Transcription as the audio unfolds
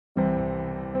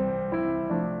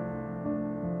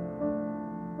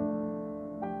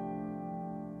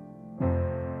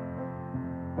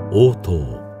応答。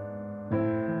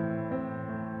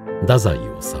太宰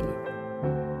治。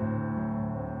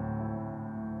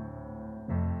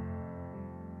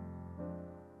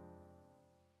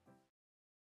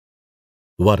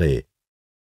我、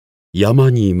山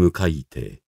に向かい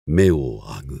て目を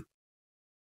あぐ。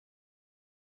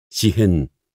詩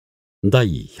編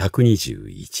第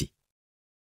121。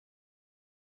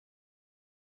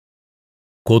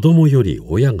子供より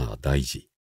親が大事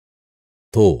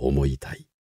と思いたい。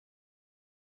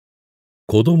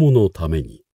子供のため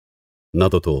にな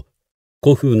どと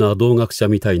古風な道学者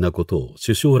みたいなことを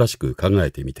首相らしく考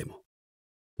えてみても、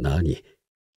何、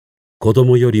子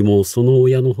供よりもその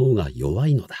親の方が弱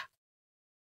いのだ。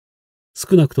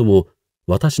少なくとも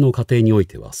私の家庭におい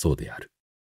てはそうである。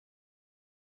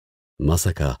ま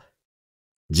さか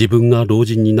自分が老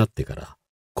人になってから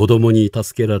子供に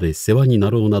助けられ世話に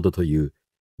なろうなどという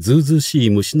ずうずうしい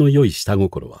虫の良い下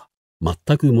心は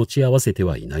全く持ち合わせて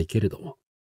はいないけれども、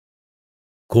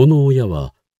この親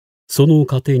はその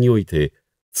家庭において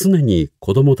常に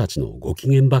子供たちのご機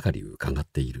嫌ばかり伺っ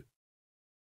ている。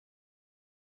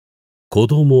子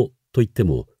供といって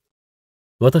も、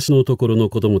私のところの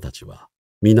子供たちは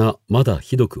皆まだ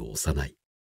ひどく幼い。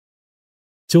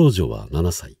長女は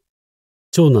7歳、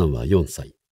長男は4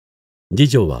歳、次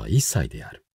女は1歳で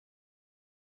ある。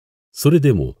それ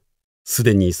でもす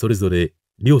でにそれぞれ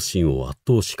両親を圧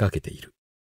倒しかけている。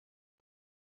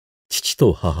父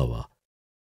と母は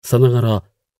さながら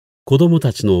子供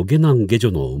たちの下男下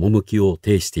女の趣を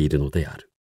呈しているのであ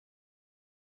る。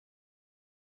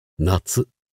夏、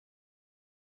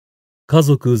家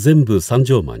族全部三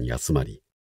畳間に集まり、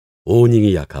大に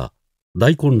ぎやか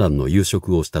大混乱の夕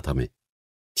食をしたため、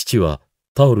父は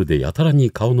タオルでやたらに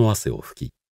顔の汗を拭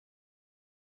き、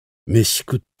飯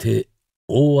食って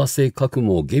大汗かく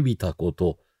も下びたこ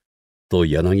とと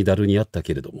柳だるにあった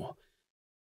けれども、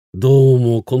どう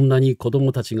もこんなに子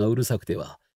供たちがうるさくて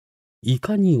はい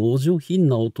かにお上品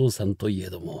なお父さんとい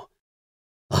えども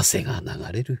汗が流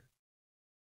れる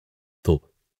と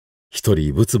一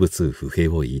人ぶつぶつ不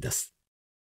平を言い出す。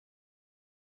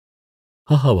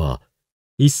母は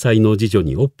1歳の次女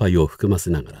におっぱいを含ま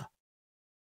せながら、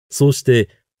そうして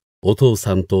お父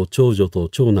さんと長女と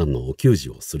長男のお給仕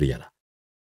をするやら、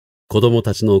子供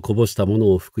たちのこぼしたも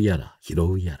のを拭くやら拾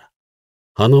うやら、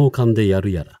鼻をかんでや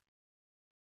るやら、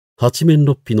八面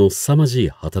六臂の凄まじい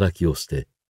働きをして、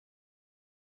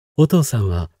お父さん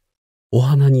はお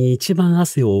花に一番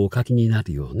汗をおかきにな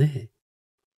るよね。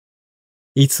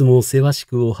いつもせわし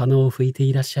くお花を拭いて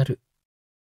いらっしゃる。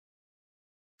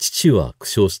父は苦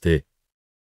笑して、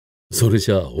それ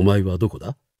じゃあお前はどこ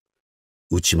だ？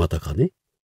内股かね？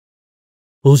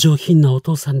お上品なお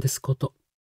父さんですこと。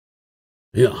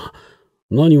いや、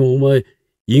何もお前、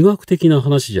医学的な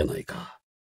話じゃないか。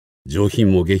上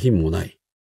品も下品もない。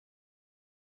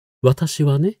私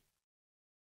はね、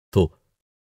と、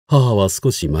母は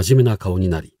少し真面目な顔に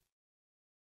なり、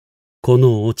こ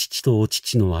のお乳とお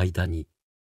乳の間に、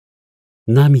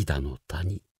涙の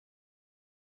谷。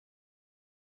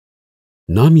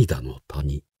涙の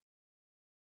谷。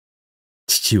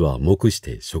父は黙し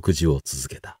て食事を続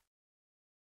けた。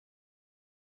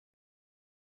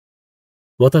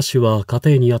私は家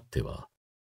庭にあっては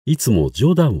いつも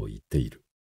冗談を言っている。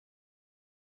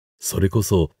それこ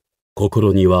そ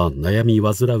心には悩み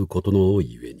患うことの多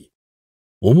いゆえに、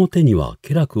表には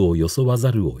気楽をよそわ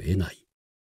ざるを得ない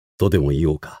とでも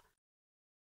言おうか。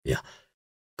いや、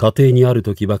家庭にある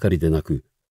時ばかりでなく、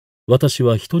私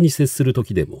は人に接する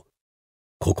時でも、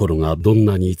心がどん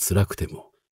なに辛くて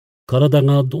も、体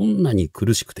がどんなに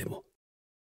苦しくても、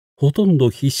ほとん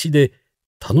ど必死で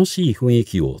楽しい雰囲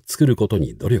気を作ること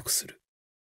に努力する。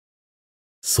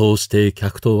そうして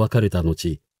客と別れた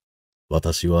後、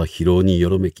私は疲労によ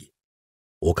ろめき、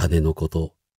お金のこ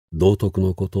と、道徳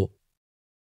のこと、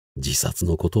自殺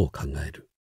のことを考える。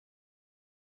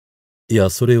いや、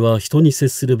それは人に接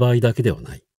する場合だけでは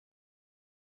ない。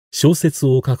小説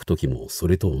を書くときもそ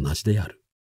れと同じである。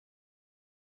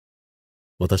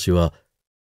私は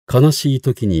悲しい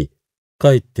ときに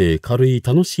かえって軽い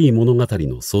楽しい物語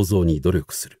の創造に努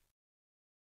力する。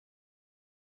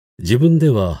自分で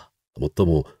はもっと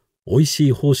もおいし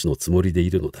い奉仕のつもりでい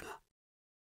るのだが、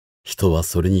人は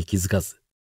それに気づかず、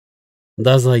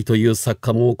太宰という作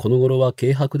家もこの頃は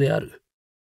軽薄である。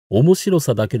面白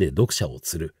さだけで読者を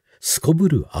釣る、すこぶ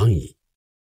る安易。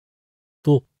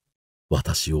と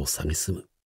私を蔑む。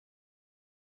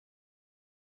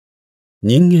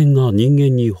人間が人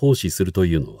間に奉仕すると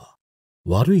いうのは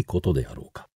悪いことであろ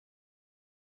うか。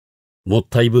もっ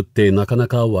たいぶってなかな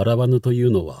か笑わぬという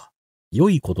のは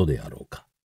良いことであろうか。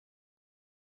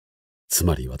つ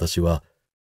まり私は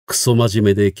クソ真面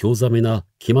目で興ざめな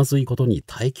気まずいことに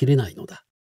耐えきれないのだ。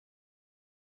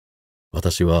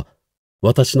私は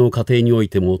私の家庭におい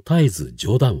ても絶えず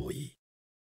冗談を言い、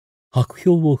薄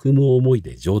氷を踏む思い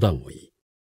で冗談を言い、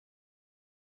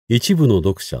一部の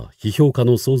読者、批評家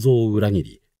の想像を裏切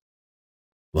り、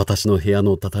私の部屋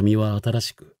の畳は新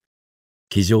しく、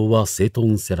気丈は整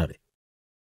頓せられ、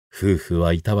夫婦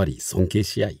はいたわり尊敬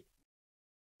し合い、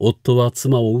夫は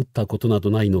妻を撃ったことな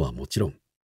どないのはもちろん、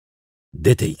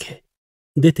出て行け、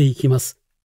出て行きます、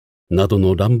など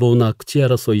の乱暴な口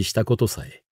争いしたことさ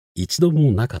え一度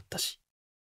もなかったし、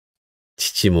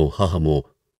父も母も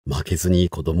負けずに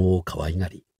子供を可愛が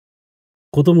り、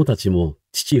子供たちも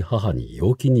父母に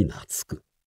陽気に懐く。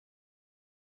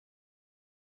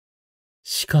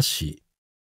しかし、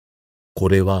こ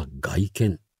れは外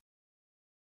見。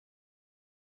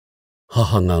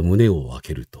母が胸を開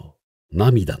けると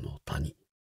涙の谷。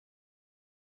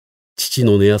父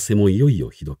の寝汗もいよいよ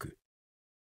ひどく、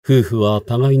夫婦は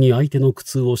互いに相手の苦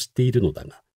痛を知っているのだ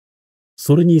が、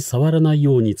それに触らない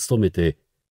ように努めて、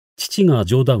父が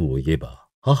冗談を言えば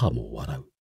母も笑う。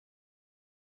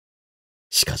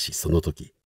しかしその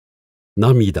時、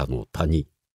涙の谷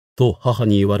と母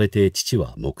に言われて父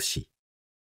は黙し、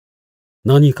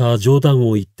何か冗談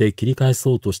を言って切り返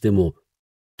そうとしても、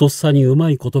とっさにう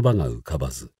まい言葉が浮かば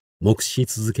ず、黙し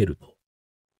続けると、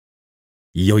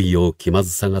いよいよ気ま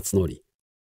ずさが募り、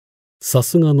さ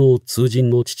すがの通人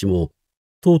の父も、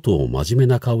とうとう真面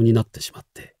目な顔になってしまっ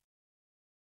て、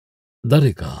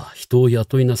誰か人を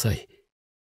雇いなさい。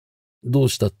どう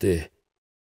したって、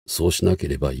そうしなけ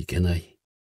ればいけない。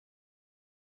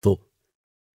と、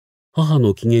母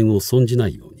の機嫌を損じな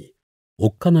いように、お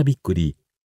っかなびっくり、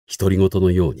独り言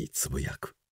のようにつぶや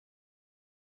く。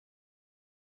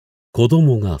子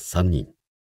供が3人。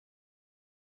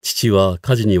父は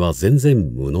家事には全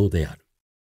然無能である。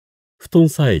布団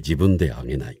さえ自分であ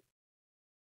げない。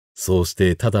そうし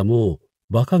てただもう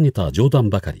馬鹿げた冗談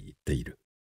ばかり言っている。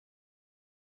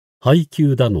配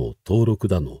給だの登録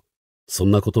だの、そん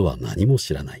なことは何も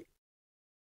知らない。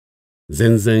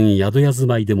全然宿屋住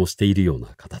まいでもしているよう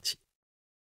な形。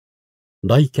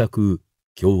来客、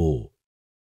供応。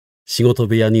仕事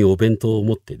部屋にお弁当を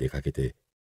持って出かけて、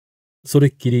それ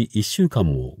っきり1週間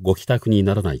もご帰宅に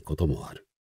ならないこともある。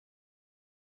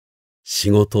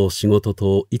仕事仕事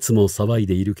といつも騒い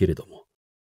でいるけれども、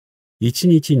1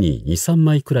日に2、3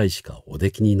枚くらいしかお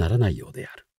出来にならないようで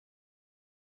ある。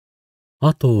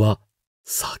あとは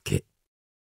酒。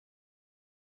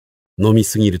飲み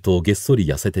すぎるとげっそり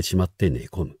痩せてしまって寝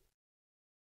込む。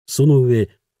その上、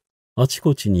あち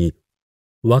こちに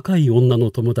若い女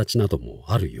の友達なども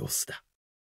ある様子だ。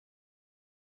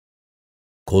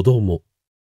子供。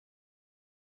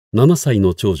7歳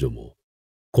の長女も、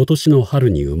今年の春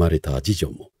に生まれた次女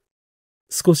も、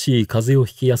少し風邪を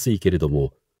ひきやすいけれど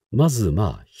も、まず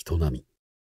人並み。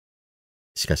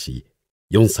しかし、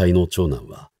4歳の長男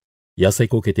は、痩せ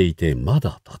こけていてま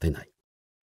だ立てない。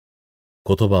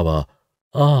言葉は、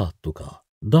あーとか、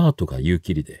だーとか言う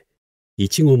きりで、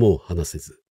一語も話せ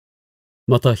ず、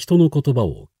また人の言葉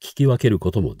を聞き分けるこ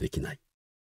ともできない。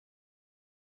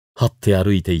はって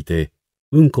歩いていて、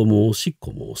うんこもおしっ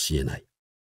こも教えない。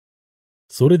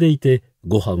それでいて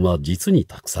ご飯は実に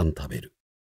たくさん食べる。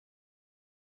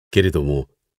けれども、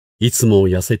いつも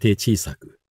痩せて小さ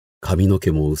く、髪の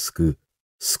毛も薄く、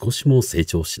少しも成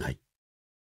長しない。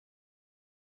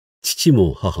父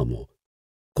も母も、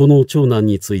この長男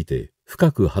について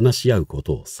深く話し合うこ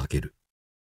とを避ける。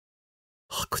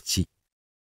白痴、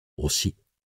推し。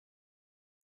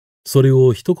それ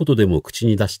を一言でも口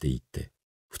に出していって、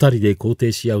二人で肯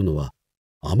定し合うのは、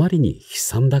あまりに悲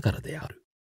惨だからである。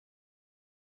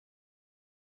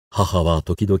母は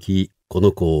時々こ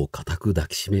の子を固く抱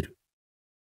きしめる。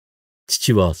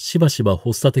父はしばしば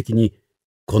発作的に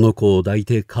この子を抱い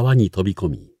て川に飛び込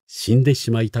み死んで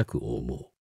しまいたく思う。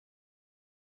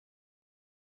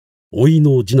甥い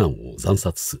の次男を惨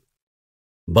殺す。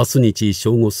バツ日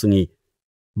正午過ぎ、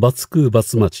バツ区バ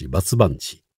ツ町バツ番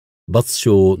地、バツ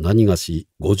省何がし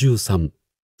53、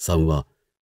3は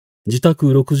自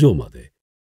宅6畳まで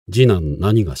次男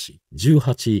何がし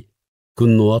18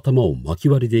君の頭を巻き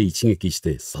割りで一撃し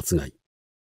て殺害。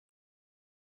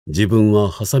自分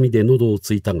はハサミで喉を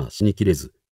ついたが死にきれ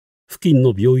ず、付近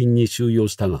の病院に収容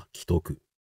したが危篤。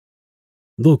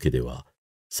同家では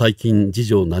最近次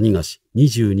女何がし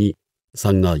22、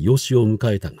3が養子を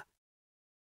迎えたが、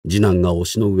次男が推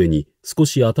しの上に少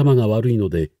し頭が悪いの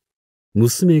で、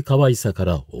娘可愛さか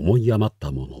ら思い余っ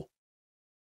たもの。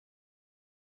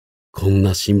こん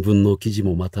な新聞の記事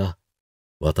もまた、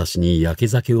私に焼け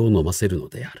酒を飲ませるの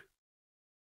である。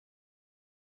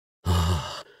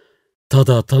ああ、た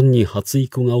だ単に発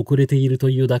育が遅れていると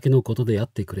いうだけのことであっ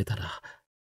てくれたら、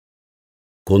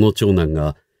この長男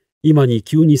が今に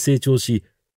急に成長し、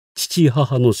父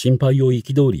母の心配を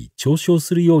憤り嘲笑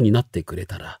するようになってくれ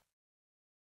たら。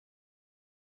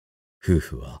夫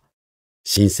婦は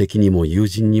親戚にも友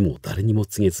人にも誰にも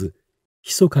告げず、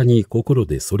密かに心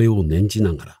でそれを念じ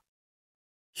ながら、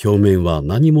表面は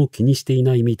何も気にしてい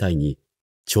ないみたいに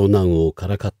長男をか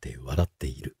らかって笑って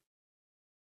いる。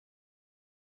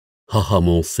母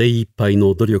も精一杯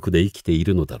の努力で生きてい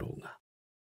るのだろうが、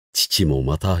父も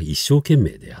また一生懸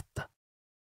命であった。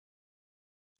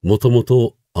もとも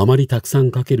とあまりたくさ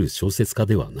ん書ける小説家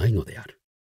ではないのである。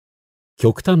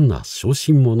極端な小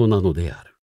心者なのであ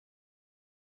る。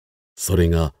それ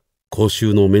が公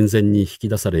衆の面前に引き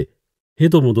出され、へ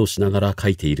どもどしながら書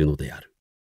いているのである。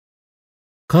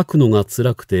書くのが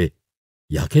辛くて、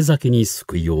やけ酒に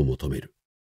救いを求める。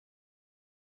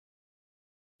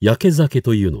やけ酒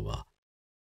というのは、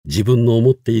自分の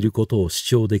思っていることを主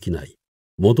張できない、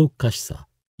もどかしさ、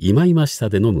いまいましさ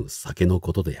で飲む酒の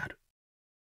ことである。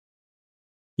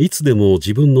いつでも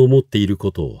自分の思っている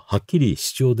ことをはっきり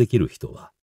主張できる人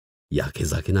は、やけ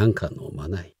酒なんか飲ま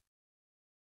ない。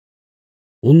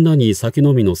女に酒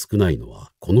飲みの少ないの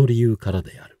はこの理由から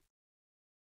である。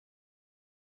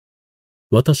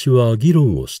私は議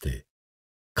論をして、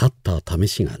勝った試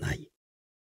しがない。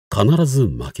必ず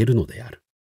負けるのである。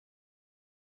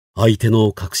相手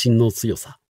の確信の強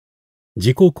さ、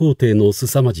自己肯定の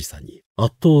凄まじさに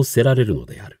圧倒せられるの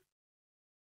である。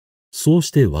そう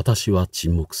して私は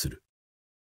沈黙する。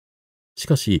し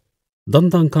かし、だん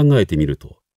だん考えてみる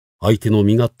と、相手の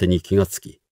身勝手に気がつ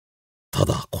き、た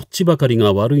だこっちばかり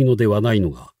が悪いのではない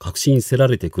のが確信せら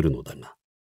れてくるのだが、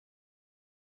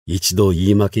一度言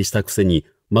い負けしたくせに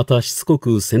またしつこ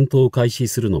く戦闘を開始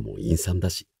するのも陰惨だ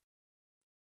し、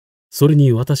それ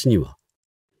に私には、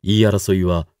言い争い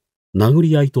は殴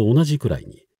り合いと同じくらい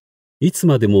に、いつ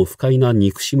までも不快な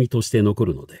憎しみとして残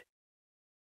るので、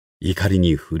怒り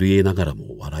に震えながら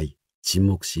も笑い、沈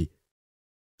黙し、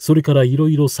それからいろ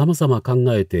いろさまざま考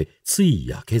えて、つい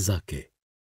やけ酒、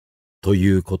とい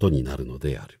うことになるの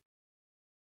である。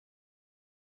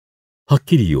はっ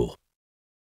きり言おう。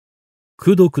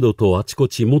くどくどとあちこ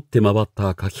ち持って回っ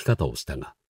た書き方をした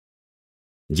が、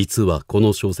実はこ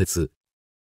の小説、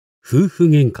夫婦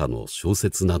喧嘩の小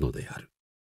説なのである。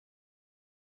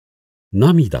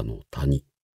涙の谷。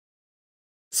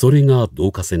それが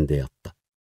導火線であった。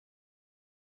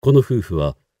この夫婦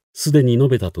は、すでに述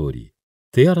べた通り、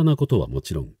手荒なことはも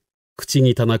ちろん、口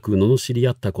汚く罵り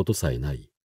合ったことさえない、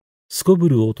すこぶ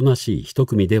るおとなしい一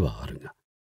組ではあるが、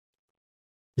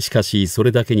しかしそ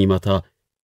れだけにまた、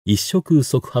一触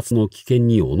即発の危険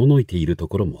におののいていると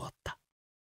ころもあった。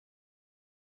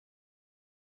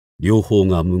両方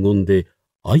が無言で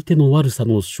相手の悪さ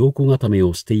の証拠固め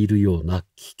をしているような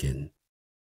危険。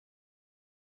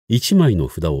一枚の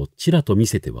札をちらと見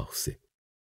せては伏せ、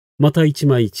また一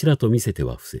枚ちらと見せて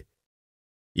は伏せ、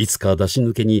いつか出し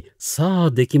抜けにさ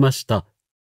あできました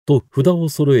と札を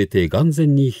揃えて眼前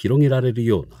に広げられる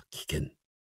ような危険。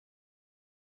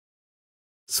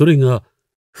それが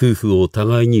夫婦を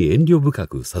互いに遠慮深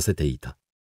くさせていた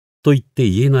と言って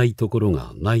言えないところ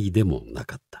がないでもな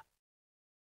かった。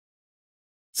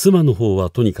妻の方は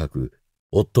とにかく、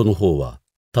夫の方は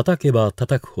叩けば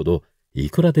叩くほどい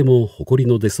くらでも誇り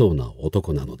の出そうな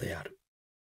男なのである。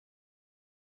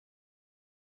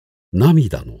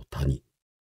涙の谷。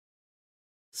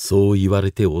そう言わ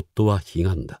れて夫は悲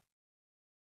願だ。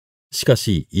しか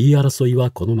し言い争い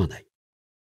は好まない。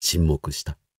沈黙し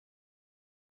た。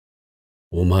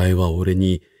お前は俺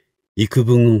に幾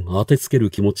分当てつける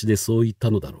気持ちでそう言っ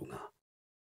たのだろうが。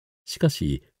しか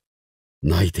し、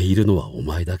泣いているのはお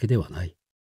前だけではない。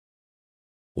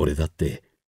俺だって、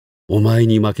お前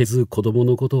に負けず子供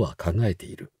のことは考えて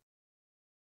いる。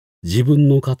自分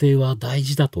の家庭は大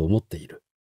事だと思っている。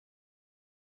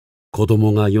子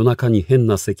供が夜中に変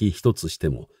な咳一つして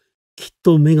も、きっ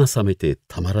と目が覚めて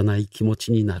たまらない気持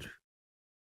ちになる。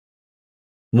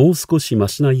もう少しま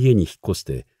しな家に引っ越し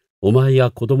て、お前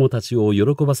や子供たちを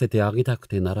喜ばせてあげたく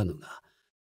てならぬが、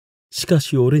しか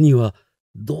し俺には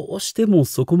どうしても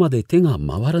そこまで手が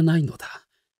回らないのだ。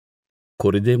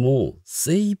これでもう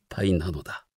精一杯なの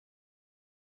だ。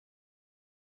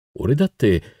俺だっ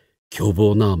て凶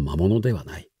暴な魔物では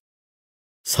ない。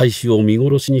妻子を見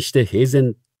殺しにして平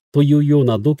然というよう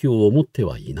な度胸を持って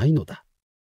はいないのだ。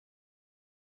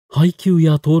配給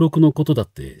や登録のことだっ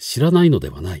て知らないので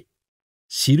はない。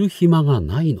知る暇が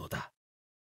ないのだ。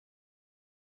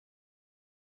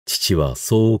父は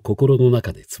そう心の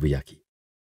中でつぶやき、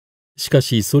しか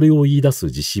しそれを言い出す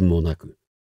自信もなく、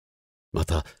ま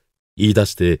た言い出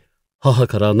して母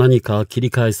から何か切り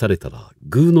返されたら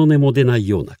ぐうの音も出ない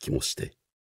ような気もして、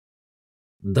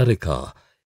誰か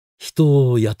人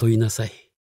を雇いなさい、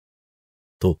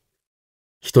と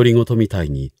独り言みたい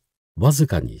にわず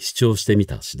かに主張してみ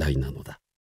た次第なのだ。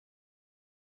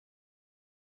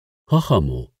母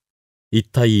も一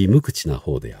体無口な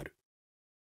方である。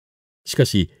しか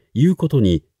し言うこと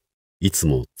にいつ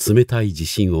も冷たい自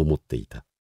信を持っていた。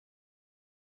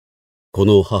こ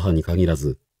の母に限ら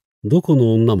ず、どこ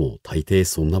の女も大抵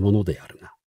そんなものである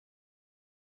が。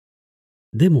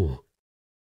でも、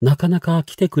なかなか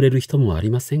来てくれる人もあ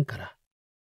りませんから。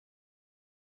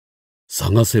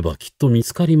探せばきっと見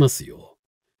つかりますよ。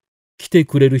来て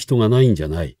くれる人がないんじゃ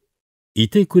ない。い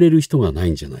てくれる人がな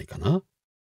いんじゃないかな。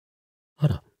あ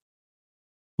ら、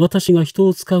私が人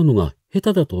を使うのが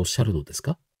下手だとおっしゃるのです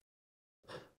か？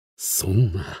そ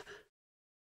んな。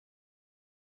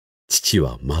父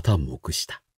はまた黙し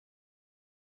た。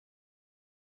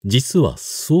実は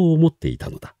そう思っていた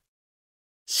のだ。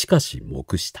しかし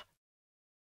黙した。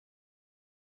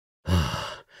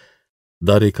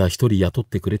誰か一人雇っ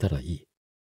てくれたらいい。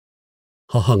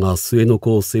母が末の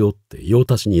子を背負って用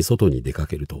足しに外に出か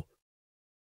けると、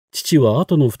父は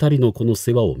後の二人の子の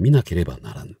世話を見なければ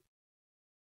ならぬ。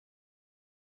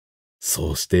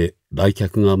そうして来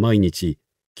客が毎日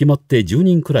決まって10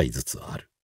人くらいずつあ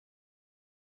る。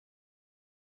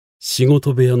仕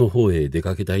事部屋の方へ出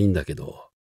かけたいんだけど。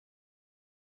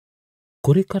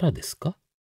これからですか？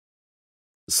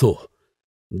そ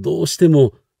う。どうして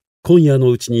も今夜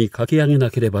のうちに駆け上げな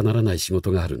ければならない仕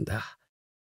事があるんだ。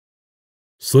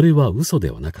それは嘘で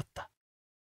はなかった。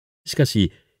しか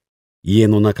し、家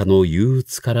の中の憂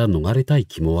鬱から逃れたい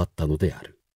気もあったのであ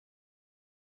る。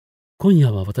今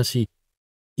夜は私、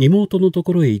妹のと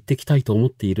ころへ行ってきたいと思っ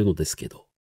ているのですけど。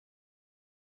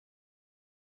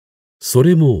そ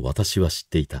れも私は知っ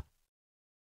ていた。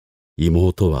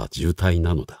妹は重体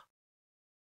なのだ。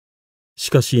し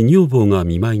かし女房が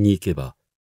見舞いに行けば、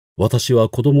私は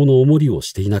子供のおもりを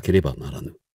していなければなら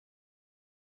ぬ。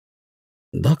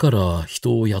だから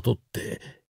人を雇っ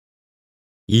て、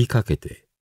言いかけて、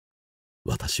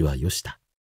私はよした。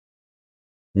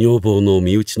女房の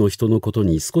身内の人のこと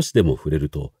に少しでも触れる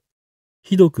と、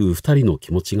ひどく二人の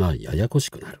気持ちがややこし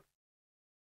くなる。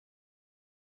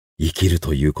生きる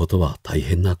ということは大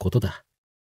変なことだ。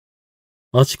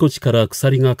あちこちから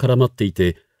鎖が絡まってい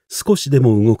て、少しで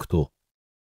も動くと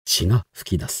血が噴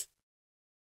き出す。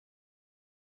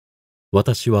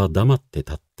私は黙って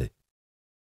立って、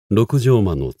六畳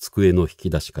間の机の引き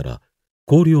出しから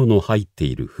香料の入って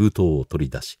いる封筒を取り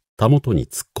出し、たもとに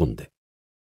突っ込んで、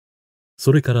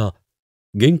それから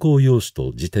原稿用紙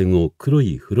と辞典を黒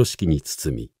い風呂敷に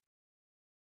包み、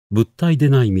物体で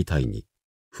ないみたいに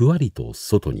ふわりと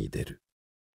外に出る。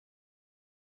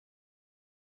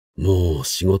もう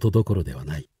仕事どころでは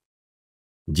ない。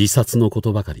自殺のこ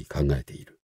とばかり考えてい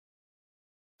る。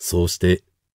そうして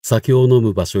酒を飲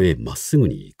む場所へまっすぐ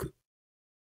に行く。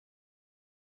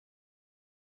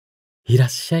いらっ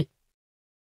しゃい。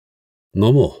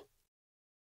飲もう。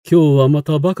今日はま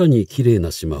たバカにきれい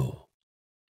な島を。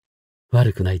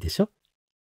悪くないでしょ？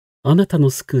あなたの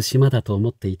すく島だと思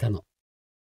っていたの。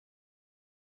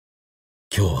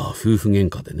今日は夫婦喧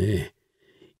嘩でね。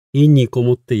陰にこ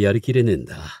もってやりきれねえん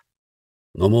だ。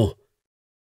飲もう。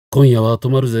今夜は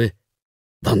泊まるぜ。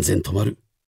断然泊まる。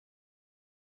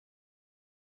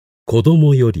子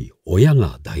供より親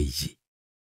が大事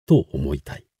と思い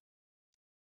たい。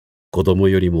子供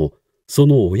よりもそ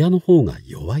の親の方が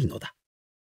弱いのだ。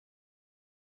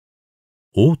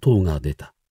応答が出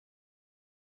た。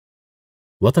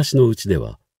私のうちで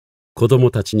は子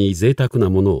供たちに贅沢な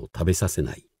ものを食べさせ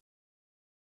ない。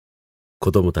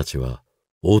子供たちは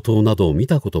応答などを見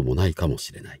たこともないかも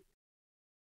しれない。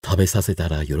食べさせた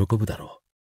ら喜ぶだろう。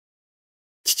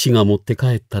父が持って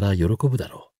帰ったら喜ぶだ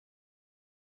ろう。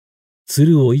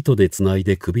鶴を糸でつない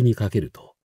で首にかける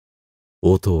と、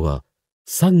応答は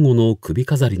サンゴの首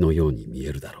飾りのように見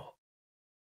えるだろ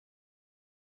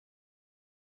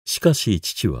う。しかし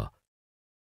父は、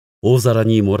大皿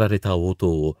に盛られた応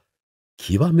答を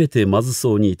極めてまず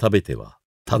そうに食べては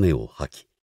種を吐き、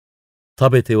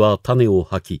食べては種を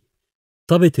吐き、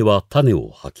食べては種を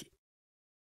吐き。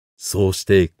そうし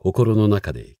て心の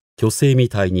中で虚勢み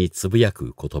たいにつぶや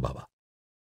く言葉は、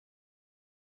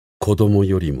子供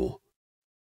よりも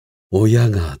親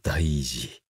が大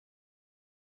事。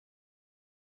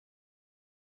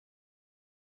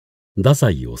太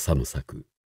宰治作、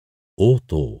応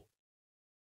答。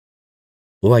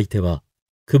お相手は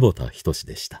久保田仁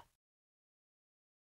でした。